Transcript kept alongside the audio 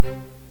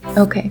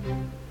Okay.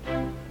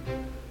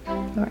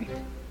 All right.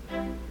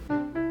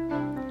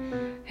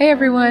 Hey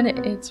everyone,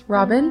 it's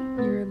Robin.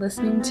 You're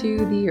listening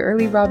to the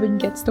Early Robin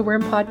Gets the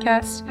Worm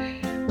podcast,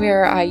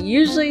 where I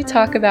usually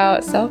talk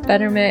about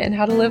self-betterment and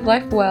how to live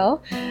life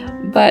well.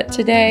 But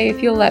today,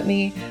 if you'll let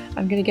me,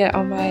 I'm going to get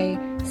on my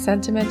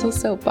sentimental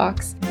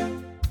soapbox.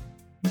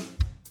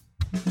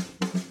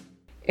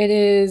 It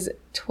is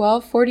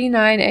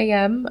 12:49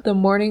 a.m. the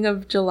morning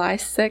of July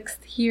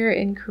 6th here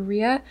in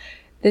Korea.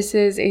 This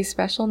is a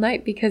special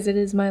night because it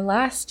is my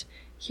last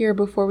here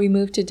before we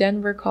move to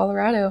Denver,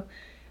 Colorado.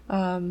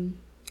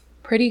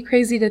 Pretty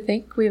crazy to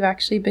think we've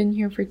actually been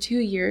here for 2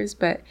 years,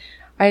 but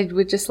I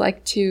would just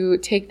like to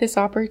take this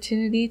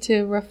opportunity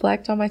to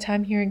reflect on my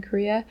time here in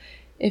Korea.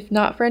 If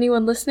not for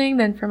anyone listening,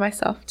 then for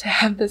myself to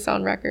have this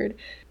on record.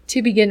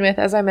 To begin with,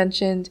 as I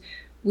mentioned,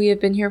 we have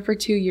been here for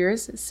 2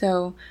 years,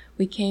 so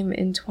we came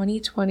in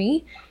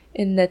 2020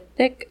 in the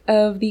thick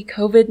of the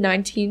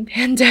COVID-19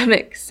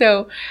 pandemic.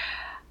 So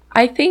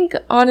I think,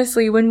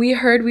 honestly, when we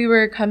heard we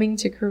were coming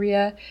to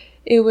Korea,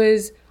 it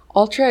was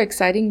ultra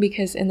exciting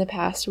because in the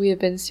past we have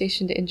been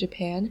stationed in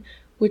Japan,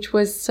 which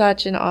was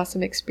such an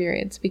awesome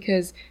experience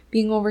because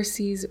being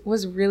overseas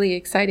was really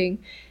exciting.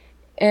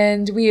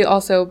 And we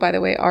also, by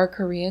the way, are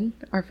Korean.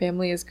 Our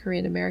family is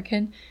Korean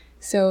American.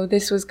 So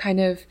this was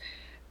kind of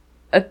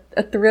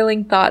a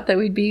thrilling thought that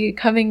we'd be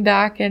coming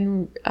back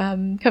and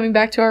coming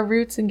back to our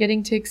roots and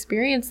getting to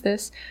experience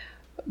this.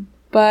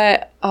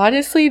 But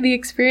honestly, the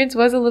experience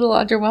was a little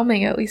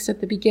underwhelming, at least at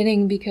the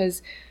beginning,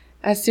 because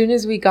as soon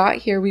as we got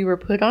here, we were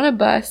put on a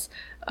bus,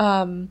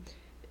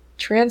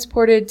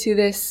 transported to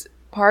this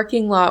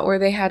parking lot where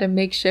they had a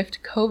makeshift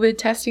COVID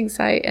testing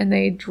site, and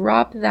they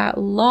dropped that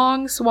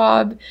long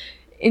swab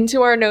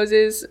into our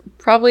noses,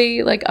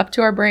 probably like up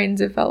to our brains.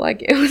 It felt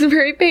like it was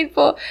very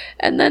painful.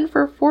 And then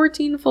for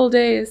 14 full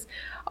days,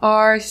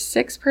 our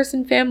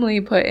 6-person family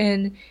put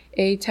in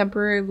a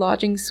temporary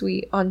lodging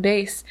suite on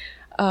base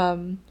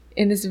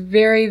in this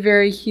very,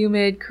 very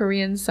humid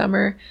Korean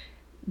summer,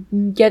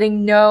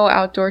 getting no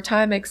outdoor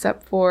time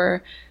except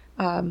for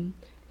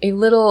a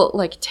little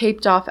like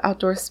taped off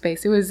outdoor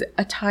space. It was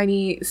a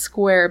tiny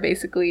square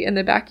basically in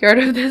the backyard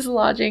of this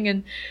lodging.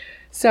 And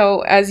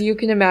so as you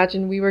can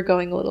imagine, we were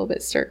going a little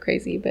bit stir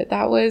crazy, but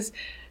that was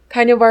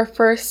kind of our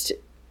first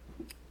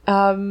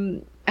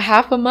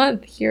half a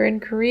month here in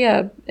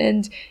Korea.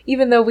 And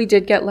even though we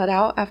did get let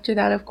out after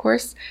that, of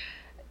course,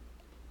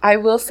 I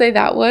will say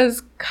that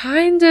was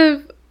kind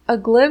of a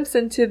glimpse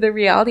into the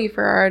reality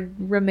for our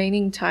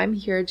remaining time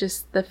here.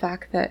 Just the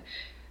fact that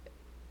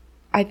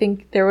I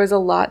think there was a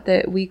lot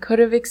that we could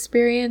have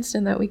experienced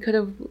and that we could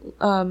have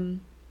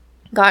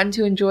gotten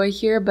to enjoy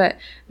here, but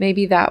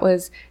maybe that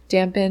was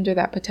dampened or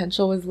that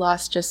potential was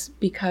lost just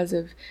because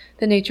of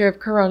the nature of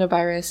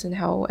coronavirus and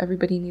how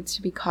everybody needs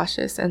to be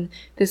cautious. And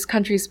this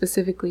country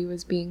specifically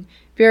was being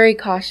very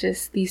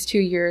cautious these 2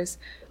 years.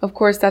 Of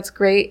course, that's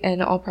great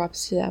and all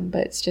props to them,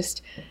 but it's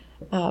just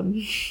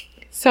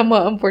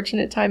somewhat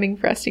unfortunate timing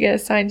for us to get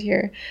assigned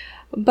here.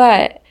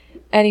 But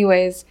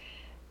anyways,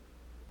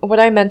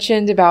 what I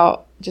mentioned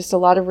about just a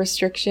lot of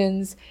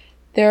restrictions,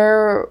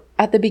 there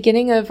at the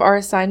beginning of our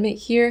assignment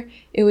here,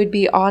 it would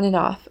be on and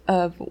off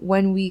of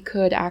when we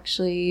could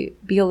actually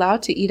be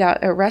allowed to eat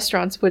out at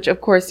restaurants, which of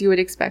course you would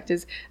expect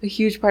is a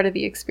huge part of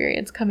the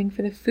experience, coming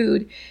for the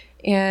food.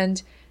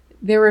 And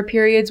there were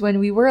periods when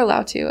we were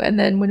allowed to, and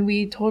then when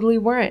we totally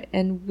weren't,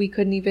 and we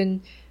couldn't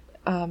even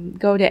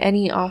go to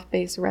any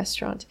off-base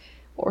restaurant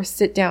or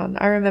sit down.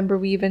 I remember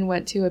we even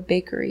went to a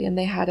bakery and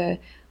they had a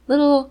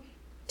little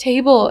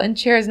table and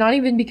chairs, not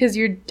even because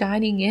you're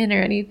dining in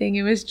or anything.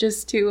 It was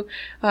just to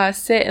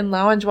sit and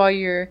lounge while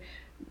you're,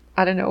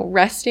 I don't know,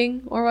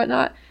 resting or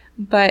whatnot.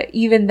 But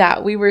even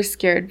that, we were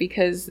scared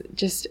because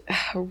just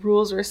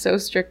rules were so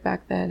strict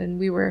back then, and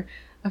we were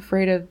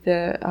afraid of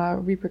the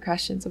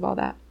repercussions of all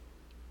that.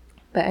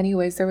 But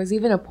anyways, there was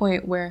even a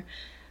point where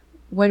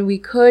when we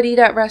could eat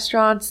at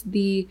restaurants,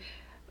 the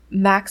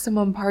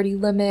maximum party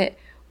limit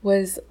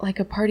was like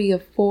a party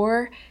of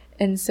 4.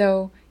 And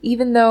so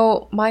even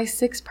though my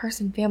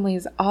 6-person family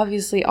is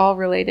obviously all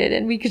related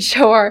and we could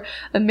show our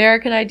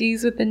American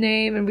IDs with the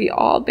name and we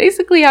all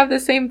basically have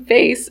the same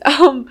face,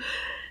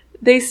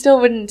 they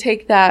still wouldn't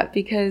take that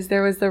because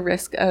there was the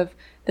risk of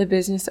the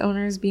business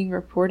owners being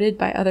reported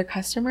by other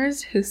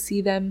customers who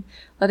see them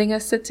letting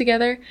us sit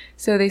together.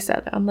 So they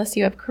said, unless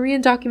you have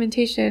Korean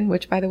documentation,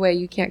 which by the way,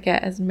 you can't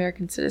get as an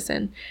American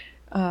citizen,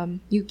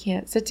 you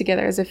can't sit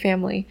together as a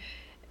family.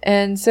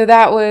 And so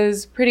that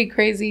was pretty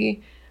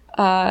crazy.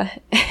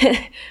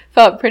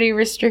 Felt pretty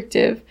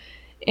restrictive.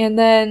 And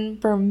then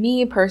for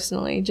me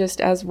personally, just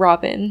as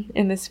Robin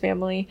in this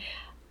family,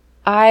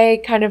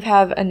 I kind of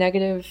have a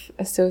negative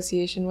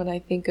association when I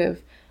think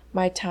of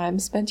my time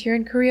spent here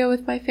in Korea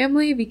with my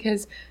family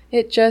because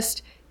it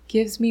just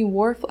gives me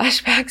war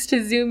flashbacks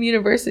to Zoom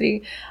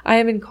University. I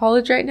am in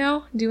college right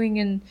now doing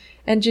an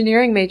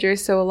engineering major,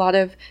 so a lot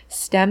of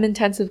STEM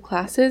intensive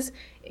classes.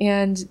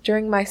 And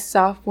during my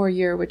sophomore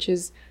year, which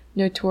is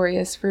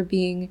notorious for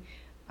being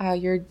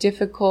your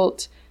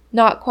difficult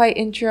not quite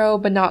intro,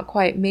 but not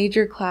quite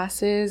major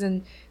classes.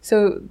 And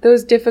so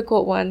those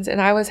difficult ones,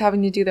 and I was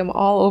having to do them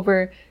all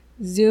over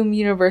Zoom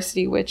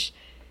University, which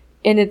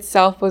in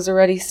itself was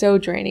already so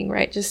draining,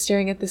 right? Just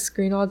staring at the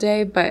screen all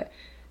day. But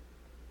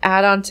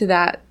add on to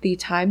that the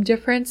time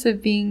difference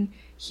of being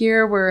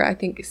here. We're, I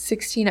think,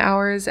 16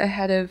 hours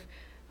ahead of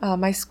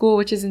my school,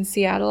 which is in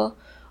Seattle.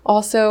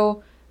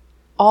 Also,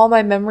 all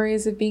my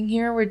memories of being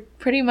here were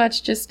pretty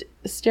much just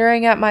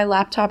staring at my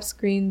laptop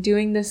screen,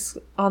 doing this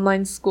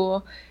online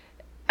school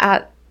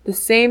at the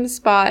same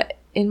spot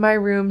in my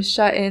room,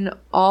 shut in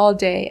all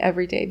day,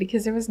 every day,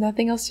 because there was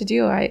nothing else to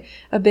do.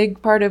 A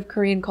big part of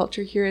Korean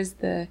culture here is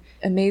the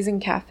amazing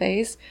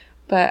cafes,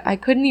 but I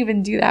couldn't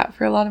even do that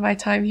for a lot of my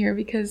time here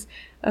because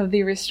of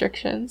the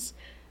restrictions.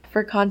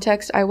 For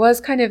context, I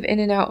was kind of in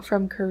and out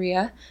from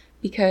Korea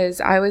because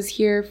I was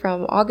here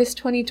from August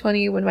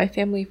 2020 when my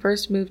family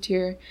first moved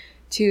here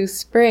to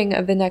spring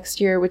of the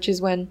next year, which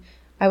is when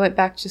I went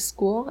back to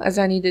school as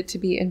I needed to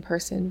be in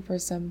person for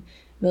some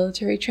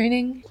military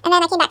training. And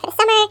then I came back for the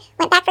summer,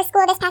 went back for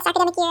school this past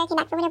academic year, came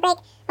back for winter break,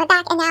 went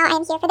back, and now I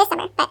am here for this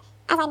summer. But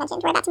as I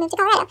mentioned, we're about to move to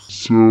Colorado.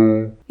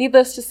 So,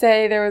 needless to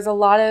say, there was a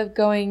lot of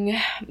going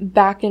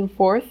back and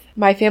forth.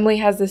 My family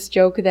has this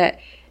joke that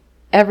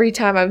every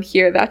time I'm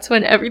here, that's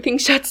when everything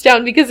shuts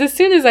down, because as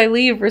soon as I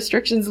leave,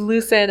 restrictions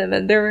loosen, and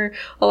then there were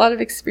a lot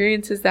of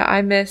experiences that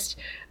I missed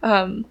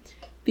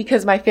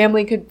because my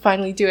family could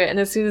finally do it, and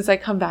as soon as I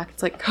come back,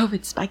 it's like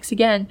COVID spikes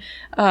again.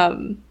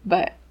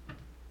 But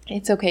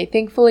it's okay.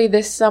 Thankfully,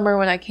 this summer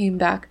when I came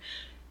back,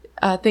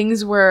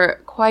 things were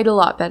quite a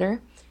lot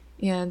better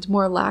and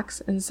more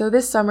lax, and so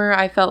this summer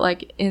I felt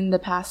like in the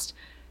past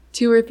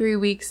 2 or 3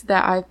 weeks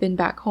that I've been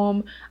back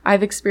home,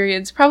 I've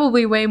experienced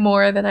probably way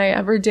more than I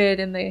ever did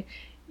in the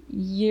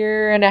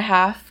year and a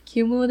half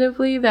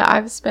cumulatively that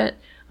I've spent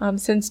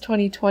since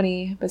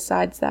 2020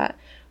 besides that.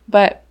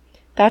 But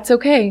that's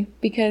okay,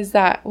 because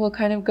that will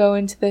kind of go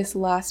into this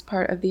last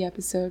part of the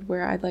episode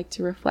where I'd like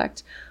to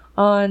reflect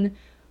on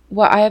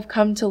what I have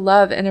come to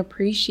love and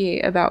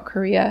appreciate about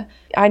Korea.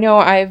 I know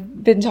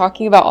I've been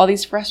talking about all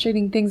these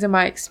frustrating things in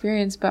my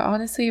experience, but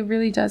honestly, it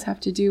really does have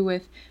to do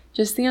with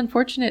just the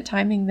unfortunate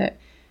timing that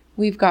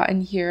we've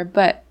gotten here.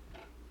 But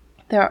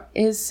there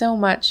is so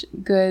much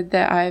good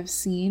that I've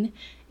seen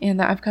and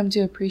that I've come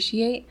to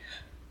appreciate.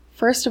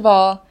 First of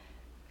all,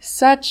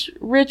 such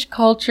rich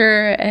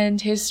culture and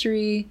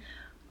history.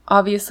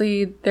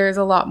 Obviously, there's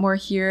a lot more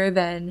here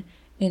than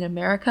in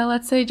America,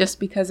 let's say, just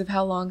because of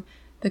how long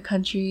the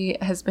country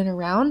has been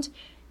around.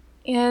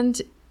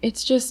 And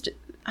it's just,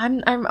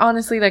 I'm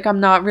honestly, like, I'm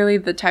not really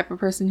the type of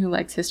person who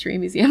likes history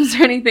museums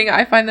or anything.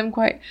 I find them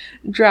quite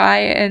dry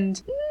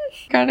and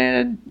kind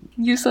of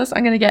useless.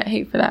 I'm going to get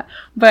hate for that.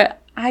 But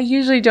I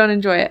usually don't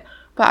enjoy it.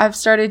 But I've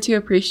started to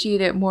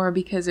appreciate it more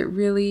because it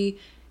really,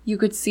 you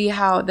could see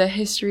how the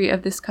history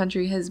of this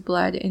country has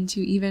bled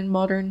into even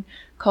modern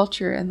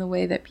culture and the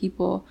way that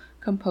people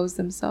compose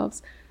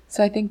themselves.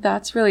 So I think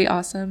that's really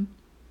awesome.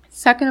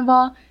 Second of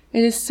all,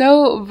 it is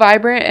so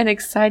vibrant and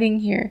exciting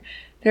here.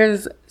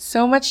 There's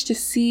so much to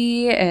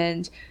see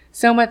and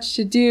so much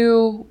to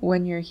do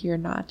when you're here,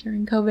 not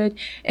during COVID,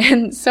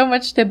 and so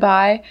much to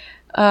buy.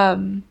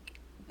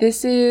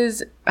 This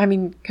is, I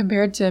mean,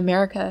 compared to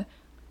America,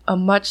 a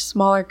much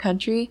smaller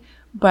country,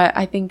 but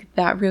I think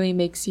that really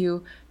makes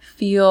you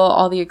feel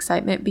all the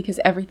excitement because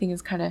everything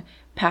is kind of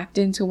packed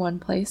into one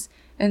place.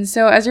 And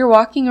so as you're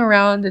walking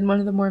around in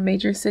one of the more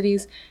major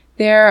cities,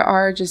 there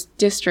are just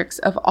districts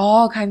of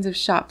all kinds of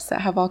shops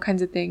that have all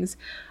kinds of things.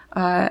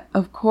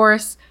 Of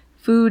course,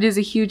 food is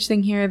a huge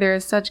thing here. There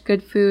is such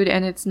good food,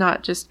 and it's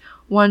not just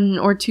 1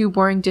 or 2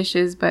 boring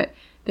dishes, but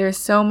there's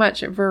so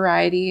much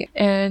variety.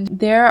 And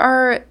there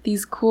are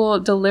these cool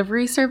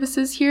delivery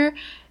services here.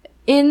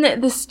 In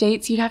the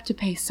States, you'd have to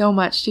pay so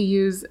much to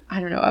use, I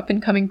don't know,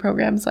 up-and-coming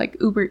programs like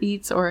Uber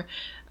Eats or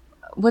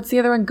what's the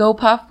other one?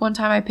 GoPuff. One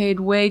time I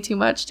paid way too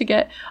much to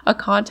get a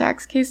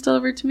contacts case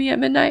delivered to me at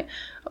midnight.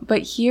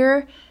 But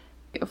here,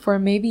 for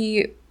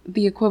maybe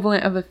the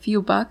equivalent of a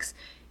few bucks,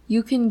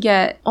 you can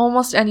get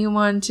almost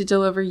anyone to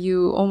deliver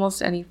you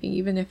almost anything,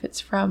 even if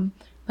it's from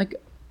like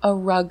a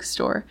rug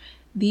store.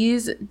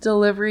 These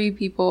delivery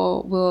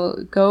people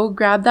will go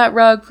grab that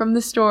rug from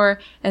the store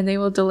and they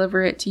will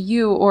deliver it to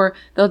you, or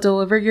they'll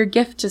deliver your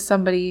gift to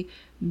somebody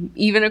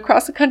even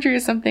across the country or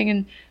something.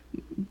 And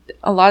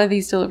a lot of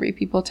these delivery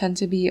people tend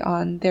to be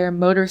on their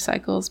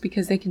motorcycles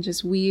because they can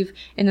just weave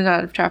in and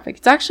out of traffic.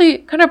 It's actually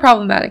kind of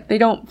problematic. They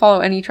don't follow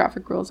any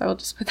traffic rules. I will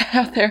just put that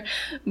out there.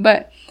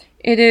 But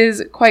it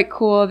is quite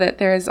cool that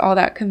there's all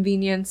that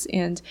convenience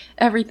and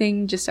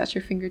everything just at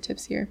your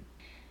fingertips here.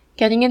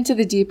 Getting into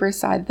the deeper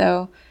side,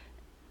 though,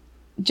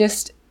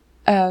 just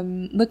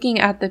looking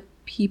at the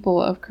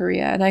people of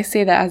Korea, and I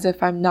say that as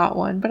if I'm not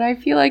one, but I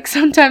feel like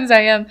sometimes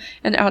I am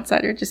an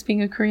outsider, just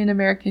being a Korean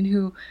American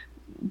who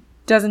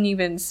doesn't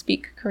even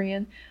speak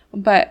Korean.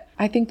 But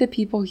I think the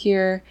people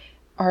here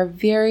are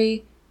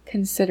very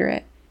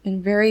considerate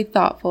and very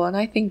thoughtful, and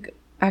I think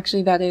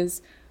actually that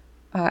is,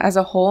 as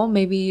a whole,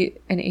 maybe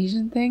an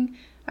Asian thing.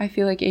 I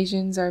feel like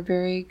Asians are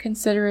very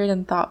considerate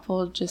and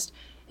thoughtful just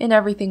in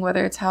everything,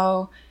 whether it's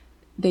how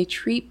they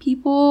treat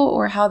people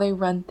or how they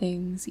run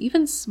things,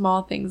 even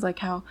small things like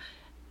how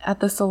at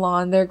the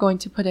salon they're going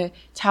to put a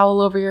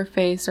towel over your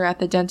face, or at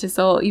the dentist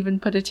they'll even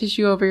put a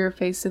tissue over your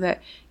face so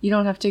that you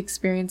don't have to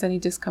experience any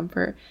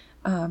discomfort.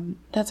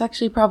 That's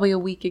actually probably a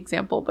weak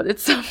example, but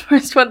it's the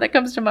first one that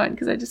comes to mind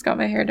because I just got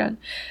my hair done.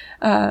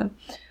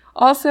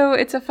 Also,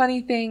 it's a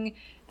funny thing.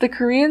 The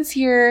Koreans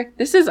here,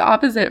 this is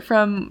opposite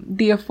from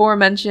the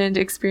aforementioned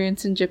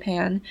experience in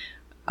Japan,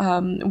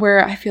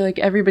 where I feel like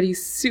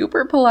everybody's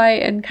super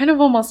polite and kind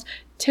of almost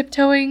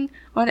tiptoeing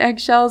on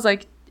eggshells,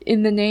 like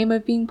in the name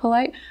of being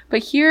polite. But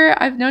here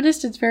I've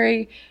noticed it's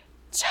very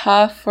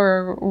tough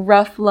or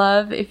rough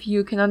love if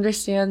you can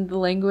understand the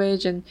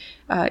language and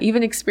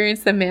even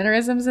experience the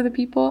mannerisms of the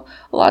people.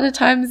 A lot of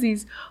times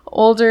these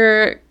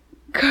older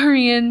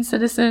Korean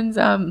citizens,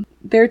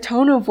 their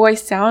tone of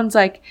voice sounds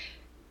like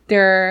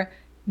they're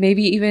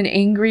maybe even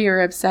angry or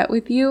upset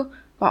with you.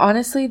 But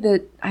honestly,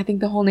 I think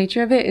the whole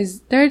nature of it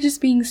is they're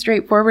just being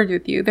straightforward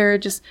with you. They're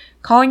just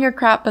calling your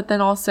crap, but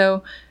then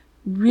also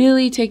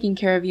really taking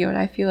care of you. And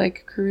I feel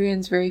like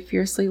Koreans very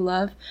fiercely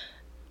love.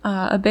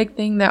 A big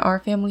thing that our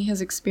family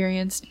has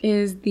experienced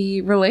is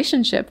the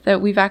relationship that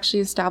we've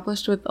actually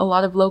established with a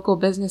lot of local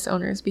business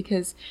owners,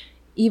 because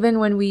even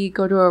when we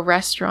go to a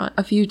restaurant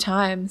a few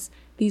times,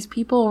 these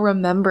people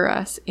remember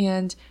us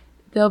and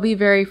they'll be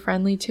very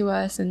friendly to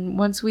us. And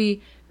once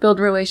we build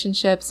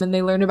relationships and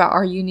they learn about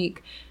our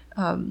unique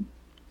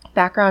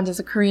background as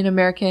a Korean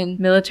American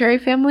military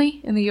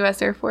family in the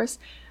U.S. Air Force,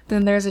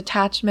 then there's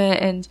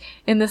attachment. And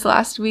in this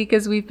last week,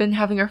 as we've been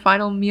having our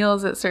final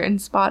meals at certain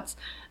spots,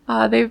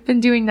 they've been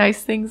doing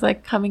nice things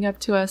like coming up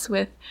to us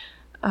with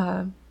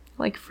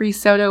like free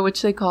soda,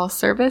 which they call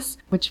service,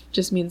 which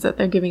just means that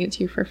they're giving it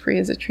to you for free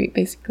as a treat,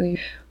 basically.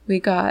 We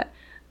got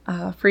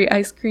free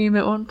ice cream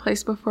at one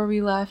place before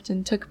we left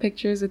and took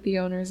pictures with the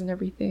owners and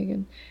everything.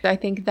 And I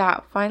think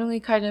that finally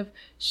kind of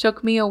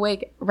shook me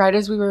awake right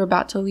as we were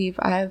about to leave.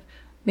 I've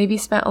maybe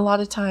spent a lot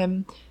of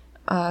time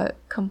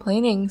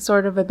complaining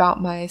sort of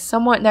about my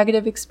somewhat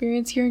negative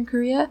experience here in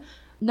Korea,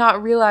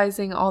 not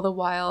realizing all the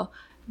while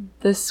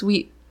the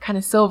sweet kind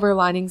of silver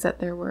linings that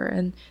there were.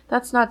 And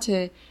that's not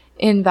to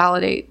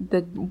invalidate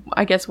the,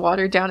 I guess,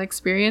 watered down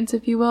experience,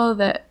 if you will,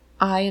 that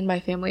I and my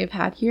family have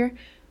had here.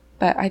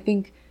 But I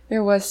think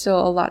there was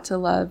still a lot to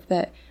love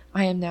that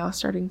I am now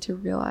starting to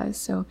realize.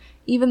 So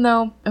even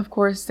though, of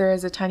course, there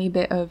is a tiny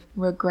bit of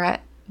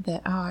regret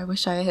that, oh, I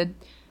wish I had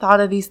thought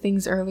of these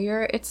things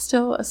earlier, it's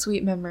still a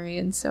sweet memory.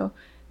 And so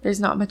there's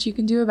not much you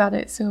can do about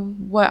it. So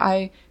what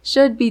I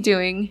should be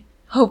doing,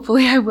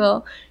 hopefully I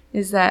will,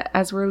 is that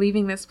as we're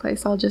leaving this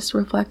place, I'll just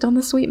reflect on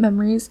the sweet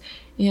memories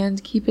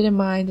and keep it in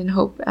mind, and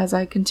hope as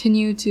I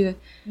continue to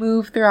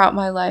move throughout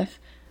my life,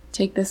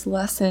 take this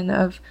lesson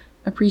of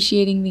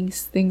appreciating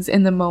these things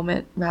in the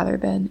moment rather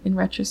than in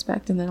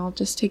retrospect. And then I'll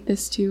just take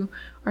this to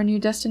our new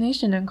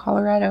destination in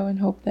Colorado and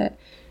hope that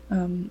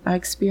I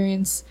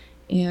experience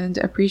and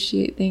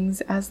appreciate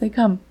things as they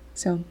come.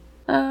 So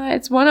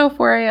it's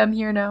 1:04 a.m.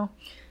 here now.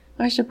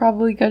 I should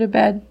probably go to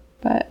bed,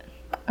 but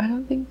I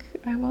don't think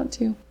I want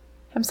to.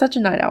 I'm such a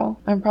night owl.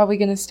 I'm probably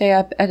going to stay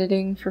up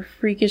editing for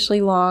freakishly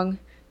long,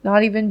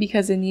 not even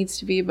because it needs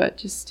to be, but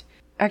just,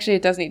 actually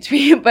it does need to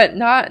be, but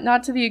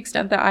not to the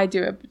extent that I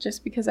do it, but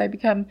just because I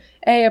become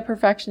A, a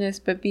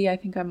perfectionist, but B, I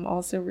think I'm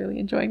also really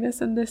enjoying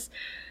this, and this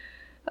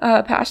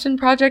passion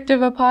project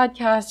of a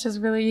podcast has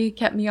really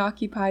kept me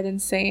occupied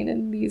and sane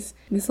in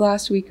this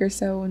last week or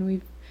so when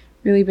we've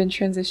really been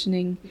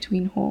transitioning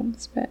between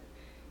homes. But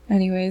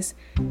anyways,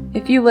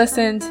 if you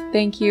listened,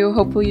 thank you.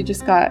 Hopefully you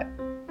just got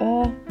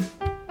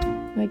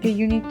like a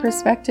unique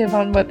perspective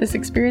on what this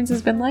experience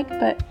has been like.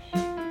 But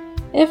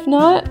if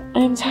not,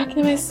 I'm talking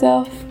to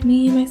myself,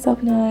 me,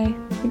 myself, and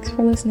I. Thanks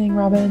for listening,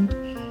 Robin.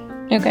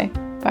 Okay,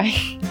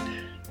 bye.